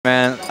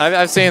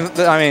I've seen.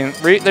 I mean,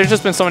 there's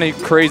just been so many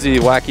crazy,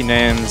 wacky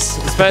names.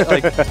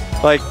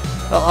 Like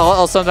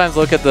I'll sometimes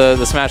look at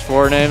the Smash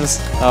 4 names.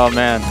 Oh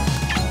man,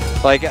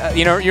 like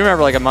you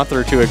remember like a month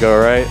or two ago,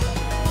 right?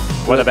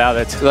 What about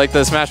it? Like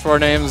the Smash 4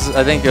 names.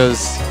 I think it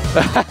was.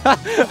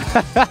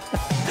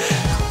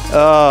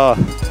 Oh,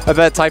 I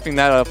bet typing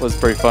that up was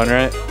pretty fun,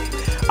 right?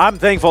 I'm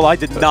thankful I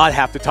did not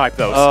have to type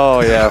those.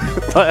 Oh yeah.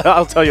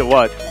 I'll tell you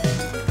what.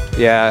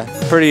 Yeah,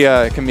 pretty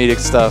comedic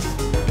stuff.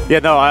 Yeah,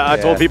 no, I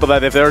told people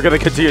that if they're going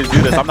to continue to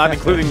do this, I'm not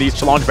including these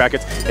challenge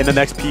brackets in the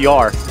next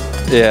PR.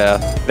 Yeah.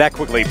 That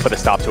quickly put a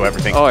stop to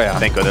everything. Oh, yeah.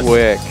 Thank goodness.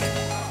 Quick.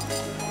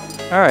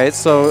 All right,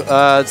 so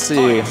let's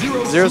see.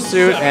 Zero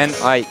Suit and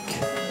Ike.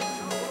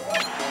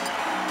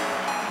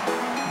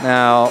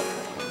 Now,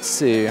 let's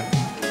see.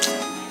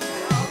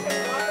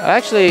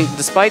 Actually,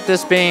 despite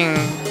this being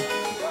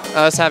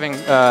us having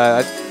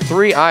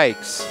 3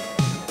 Ikes,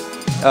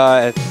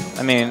 I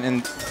mean,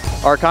 and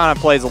Arcana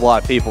plays a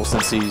lot of people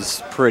since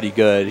he's pretty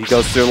good. He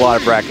goes through a lot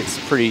of brackets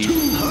pretty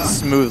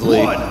smoothly.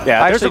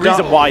 Yeah, there's a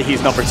reason why he's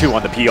 #2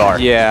 on the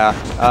PR. Yeah.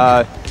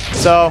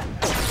 So,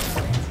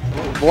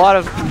 a lot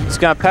of, it's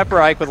going to pepper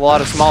Ike with a lot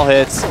of small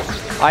hits.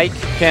 Ike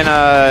can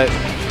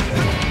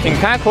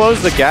kind of close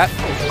the gap,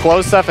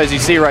 close stuff as you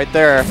see right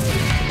there.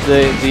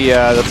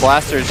 The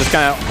blasters just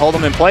kind of hold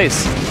him in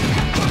place.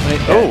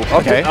 Oh,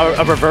 okay.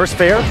 A reverse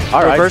fair?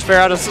 All right. Reverse fair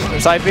out of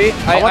side B?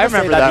 I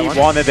remember that one. He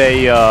wanted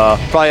a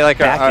probably like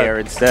back air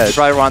instead. He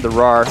probably wanted the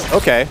RAR.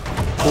 Okay.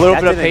 A little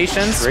bit of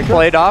patience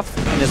played off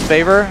in his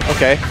favor.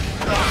 Okay.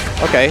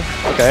 Okay.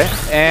 Okay.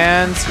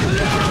 And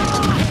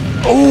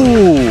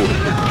ooh,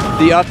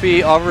 the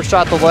uppy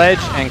overshot the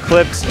ledge and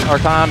clipped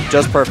Arcana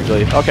just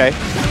perfectly. Okay.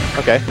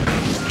 Okay.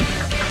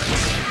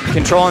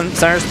 Controlling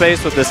center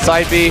space with this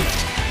side B.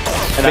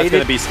 And that's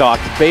going to be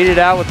stocked. Baited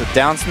out with the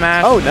down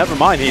smash. Oh, never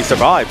mind. He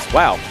survives.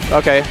 Wow.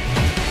 Okay.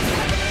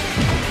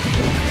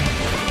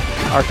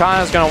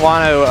 Arcana's going to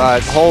want to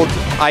hold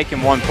Ike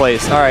in one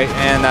place. All right,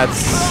 and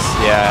that's,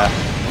 yeah,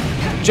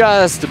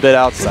 just a bit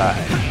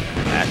outside.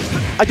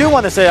 I do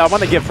want to say, I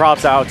want to give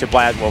props out to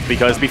Badwolf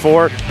because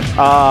before,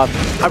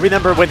 I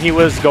remember when he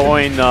was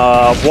going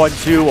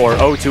 1-2 or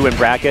 0-2 in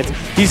brackets,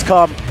 he's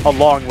come a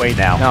long way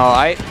now. No,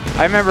 I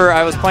remember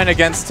I was playing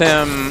against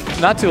him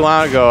not too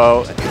long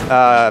ago.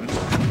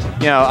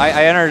 You know,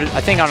 I entered,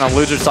 I think, on a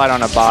loser side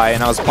on a bye,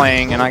 and I was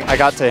playing, and I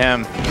got to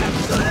him.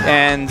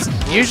 And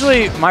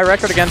usually my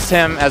record against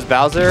him as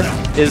Bowser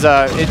is,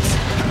 I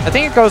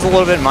think it goes a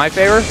little bit in my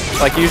favor.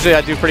 Like, usually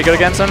I do pretty good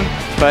against him,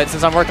 but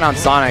since I'm working on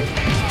Sonic,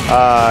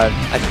 I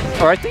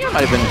think I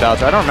might have been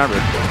Bowser, I don't remember.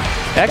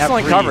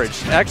 Excellent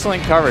coverage,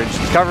 excellent coverage.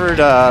 Covered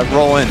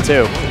roll in,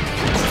 too.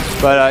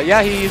 But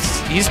yeah,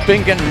 he's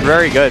been getting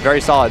very good, very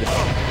solid.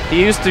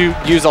 He used to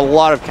use a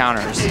lot of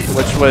counters,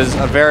 which was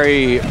a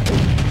very,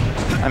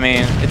 I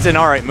mean, it's an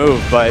alright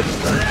move, but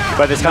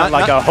it's kind of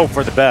like a hope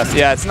for the best.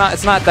 Yeah, it's not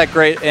that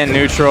great in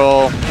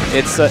neutral.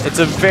 It's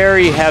a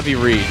very heavy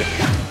read.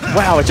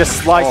 Wow, it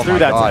just slides through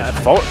that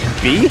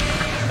B.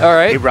 All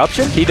right.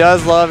 Eruption. He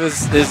does love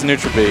his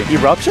neutral B.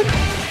 Eruption.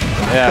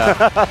 Yeah,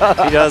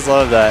 he does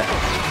love that.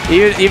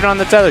 Even on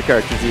the tether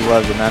characters, he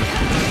loves it, man.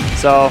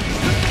 So,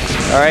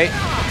 all right.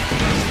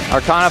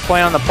 Arcana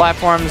playing on the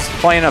platforms,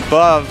 playing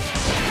above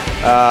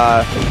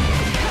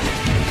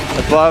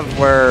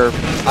where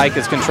Ike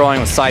is controlling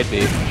with side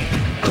B.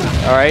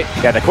 All right.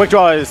 Yeah, the quick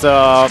draw is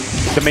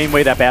the main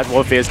way that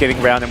Badwolf is getting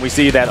around, and we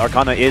see that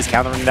Arcana is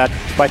countering that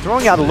by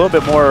throwing out a little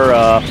bit more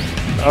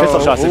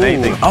pistol shots than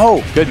anything.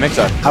 Oh, good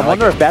mix-up. I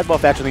wonder if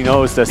Badwolf actually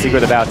knows the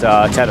secret about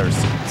tethers.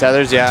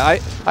 Tethers, yeah.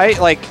 I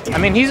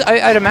mean,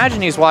 I'd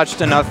imagine he's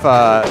watched enough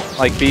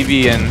like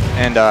BB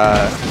and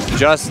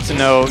just to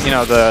know, you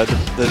know, the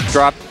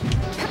drop.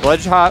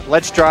 Ledge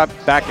drop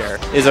back air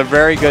is a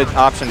very good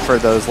option for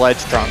those ledge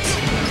trumps.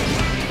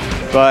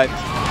 But,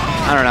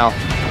 I don't know.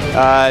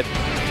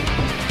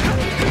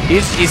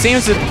 He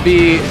seems to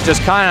be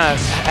just kind of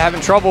having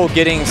trouble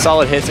getting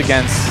solid hits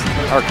against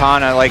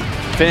Arcana, like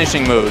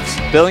finishing moves.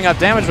 Building up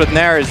damage with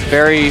Nair is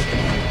very,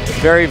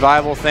 very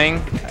viable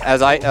thing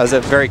as a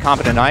very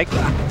competent Ike.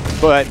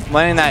 But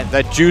landing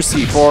that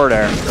juicy forward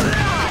air,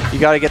 you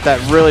got to get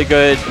that really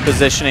good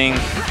positioning.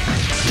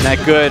 And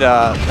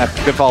that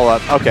good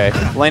follow-up. Okay,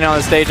 laying on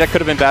the stage, that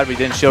could have been bad, but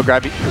he didn't shield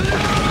grab.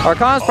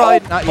 Arcana's probably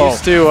not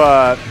used to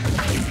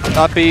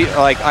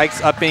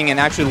Ike's upping and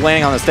actually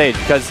landing on the stage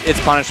because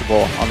it's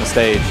punishable on the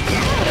stage.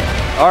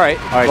 All right,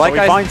 like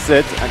so he finds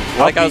it.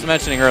 Like I was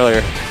mentioning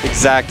earlier.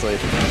 Exactly.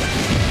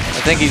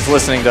 I think he's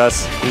listening to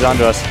us. He's on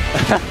to us.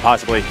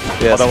 Possibly.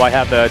 Yes. Although I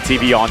have the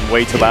TV on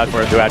way too loud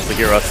for him to actually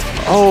hear us.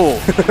 Oh,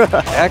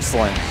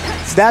 excellent.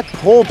 It's that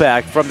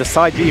pullback from the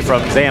side B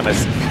from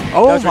Zamus.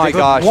 Oh my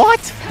gosh.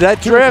 What?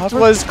 That drift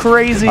was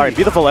crazy. All right,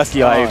 beautiful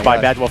SDI by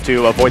Badwolf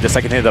to avoid the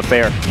second hit of the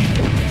fair.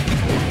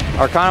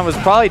 Arcana was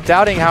probably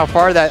doubting how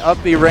far that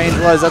up B range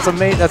was. That's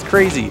amazing. That's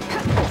crazy.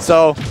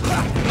 So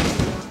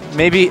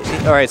maybe,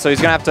 all right, so he's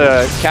going to have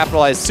to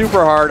capitalize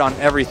super hard on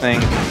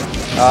everything.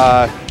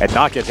 And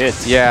not get hit.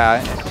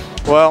 Yeah.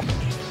 Well,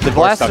 the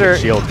blaster,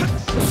 shield.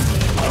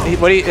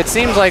 it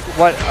seems like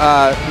what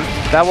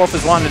Badwolf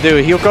is wanting to do.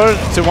 He'll go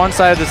to one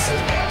side of this.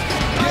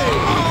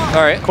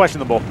 All right.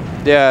 Questionable.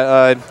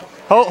 Yeah.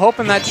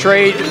 Hoping that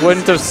trade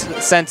wouldn't have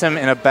sent him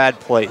in a bad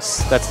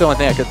place. That's the only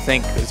thing I could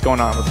think is going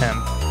on with him.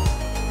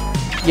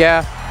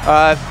 Yeah.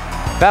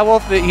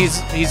 Badwolf,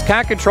 he's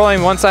kind of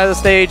controlling one side of the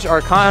stage.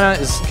 Arcana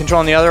is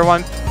controlling the other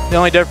one. The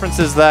only difference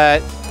is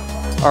that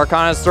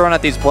Arcana is throwing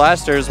at these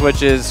blasters,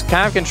 which is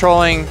kind of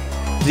controlling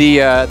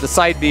the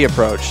side B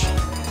approach.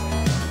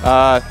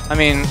 I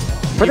mean,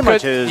 pretty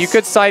much you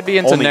could side B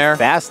into only Nair.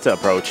 fast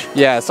approach.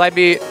 Yeah, side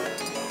B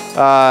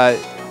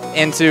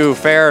into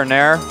fair or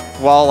Nair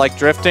while like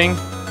drifting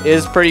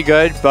is pretty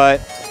good, but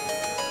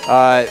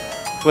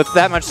with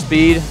that much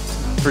speed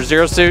for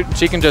Zero Suit,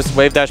 she can just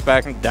wave dash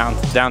back and down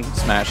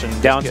smash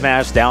and down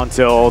smash, down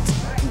tilt,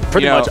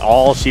 pretty much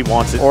all she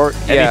wants, or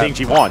anything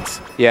she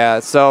wants. Yeah,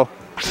 so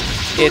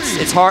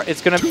it's hard.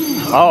 It's gonna.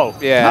 Oh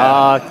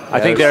yeah. I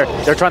think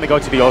they're trying to go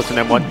to the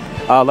alternate one.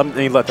 Let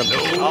me let them.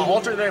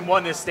 Alternate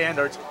one is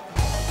standard.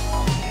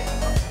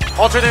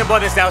 Alternate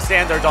one is now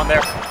standard on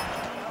there.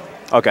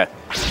 Okay.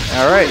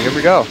 All right, here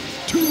we go.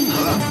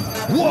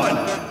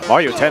 2-1.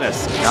 Mario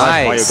Tennis.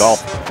 Nice. Mario Golf.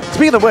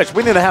 Speaking of which,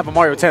 we need to have a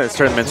Mario Tennis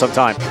tournament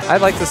sometime.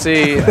 I'd like to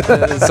see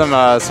some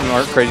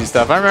more crazy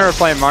stuff. I remember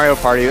playing Mario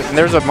Party, and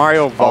there's a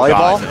Mario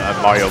volleyball. Oh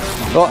God, Mario.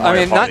 Well, Mario I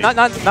mean, Party.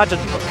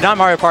 not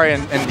Mario Party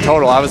in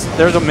total.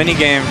 There's a mini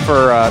game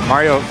for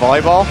Mario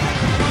volleyball.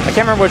 I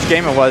can't remember which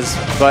game it was,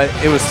 but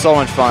it was so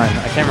much fun.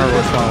 I can't remember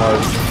which one it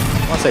was.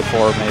 I want to say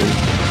 4 maybe.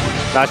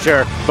 Not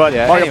sure, but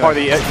yeah, Mario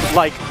anyway. Party,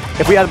 like,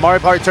 if we had a Mario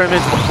Party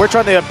tournament, we're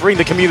trying to bring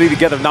the community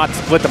together, not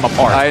split them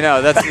apart. I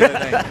know, that's the other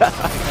thing.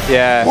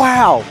 Yeah.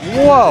 Wow.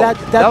 Whoa.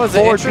 That was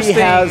an board interesting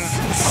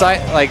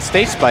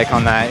stage spike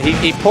on that.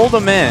 He pulled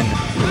him in,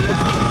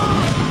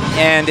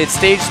 and it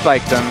stage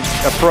spiked him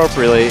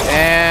appropriately,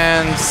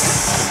 and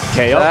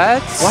KO.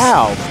 That's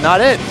not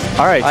it.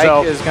 All right, Ike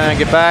so is going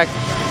to get back.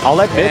 I'll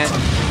admit,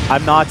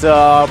 I'm not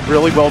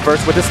really well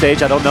versed with the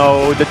stage. I don't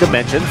know the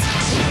dimensions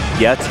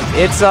yet.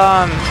 It's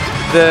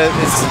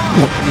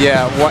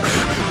yeah, what?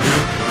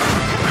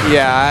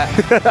 Yeah,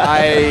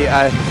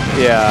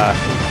 yeah.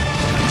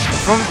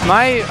 From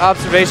my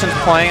observations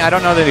playing, I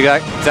don't know the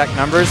exact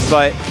numbers,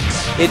 but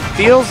it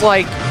feels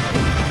like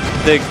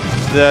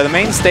the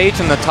main stage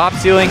and the top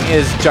ceiling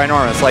is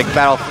ginormous, like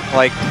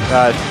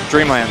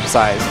Dreamland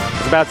size. I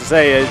was about to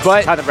say, it's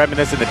kind of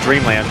reminiscent of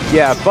Dreamland.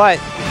 Yeah,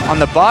 but on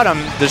the bottom,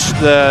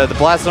 the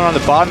blast zone on the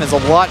bottom is a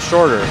lot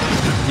shorter.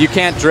 You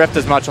can't drift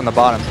as much on the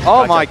bottom.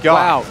 Oh my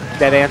God! Wow,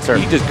 that answer.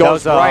 He just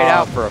goes right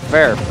out for a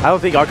fair. I don't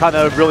think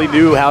Arcana really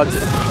knew how to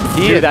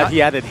do that. He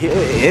had it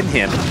in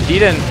him. He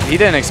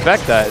didn't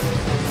expect that.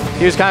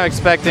 He was kind of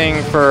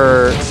expecting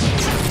for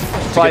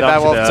probably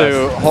Badwolf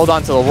to hold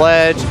on to the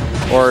ledge,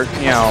 or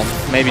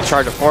maybe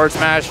charge a forward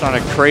smash on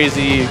a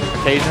crazy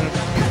occasion.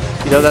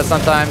 He does that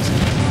sometimes.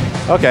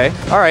 Okay,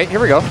 all right, here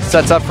we go.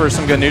 Sets up for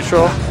some good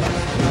neutral.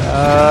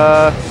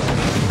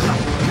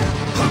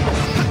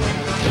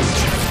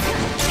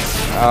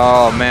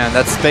 Oh man,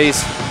 that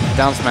space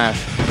down smash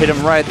hit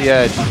him right at the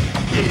edge.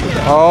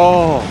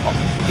 Oh,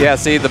 yeah.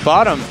 See the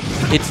bottom.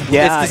 It's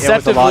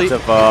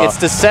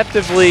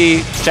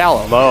deceptively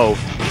shallow. Low.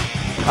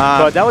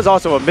 But that was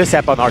also a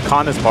mishap on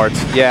Arcana's part.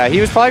 Yeah,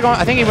 he was probably going.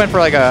 I think he went for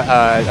like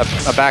a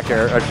back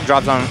air, a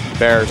drop zone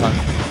bear or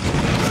something.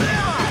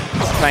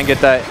 Try and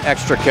get that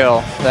extra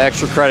kill, that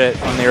extra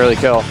credit on the early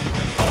kill.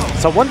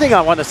 So one thing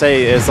I want to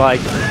say is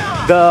like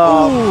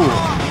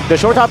the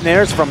short top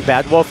nairs from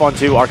Badwolf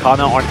onto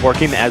Arcana aren't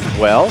working as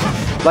well.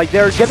 Like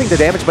they're getting the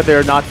damage, but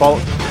they're not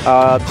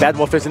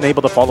Badwolf isn't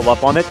able to follow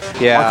up on it.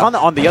 Yeah. Arcana,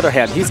 on the other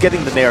hand, he's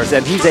getting the nairs,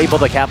 and he's able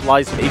to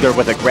capitalize either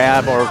with a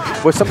grab or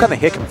with some kind of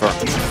hit confirm.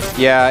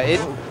 Yeah, I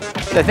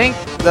think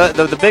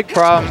the big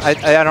problem, I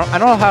don't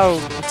know how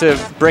to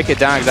break it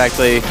down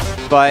exactly,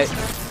 but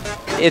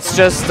it's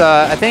just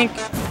I think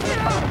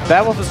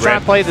Badwolf is trying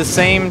to play the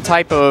same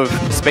type of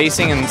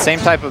spacing and same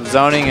type of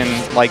zoning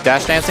and like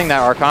dash dancing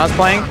that Arcana's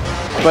playing,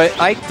 but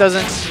Ike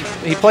doesn't.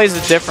 He plays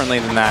it differently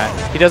than that.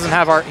 He doesn't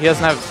have a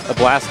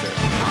blaster.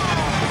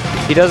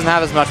 He doesn't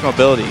have as much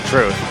mobility.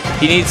 True.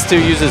 He needs to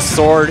use his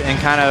sword and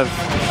kind of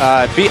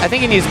I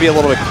think he needs to be a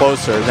little bit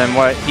closer than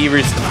what he.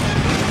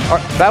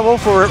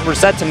 Badwolf will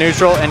reset to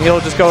neutral, and he'll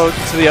just go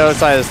to the other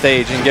side of the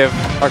stage and give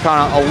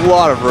Arcana a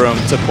lot of room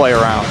to play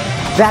around.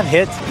 That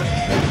hit.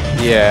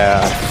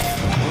 Yeah.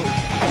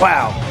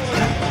 Wow.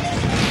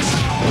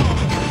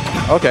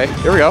 Okay,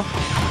 here we go.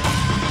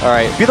 All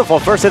right. Beautiful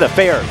first hit of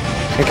fair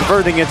and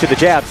converting into the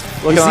jabs.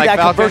 Looking you see like that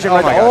Falcon? conversion Oh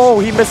right my there. gosh. Oh,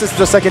 he misses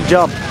the second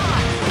jump.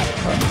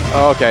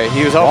 Okay,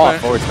 he was hoping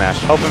forward smash.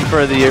 Hoping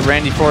for the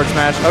Randy forward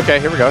smash. Okay,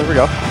 here we go. Here we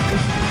go.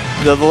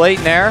 The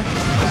late nair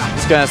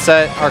is going to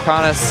set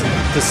Arcana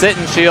to sit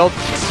and shield.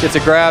 Gets a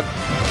grab.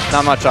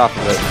 Not much off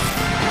of it.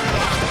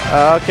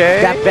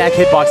 Okay. That back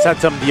hitbox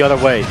sent him the other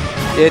way.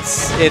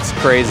 It's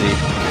crazy.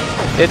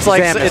 It's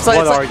like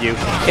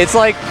It's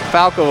like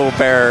Falco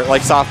bear,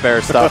 like soft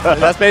bear stuff.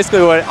 That's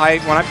basically what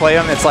when I play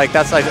him. It's like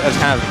that's kind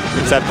of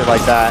accepted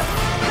like that.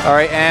 All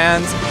right,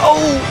 and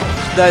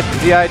that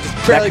DI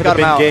just barely got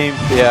him out. Game.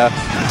 Yeah.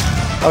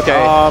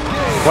 Okay.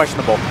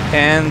 questionable.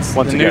 And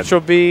Once the again.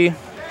 neutral B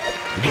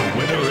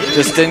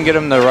just didn't get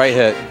him the right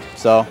hit.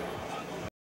 So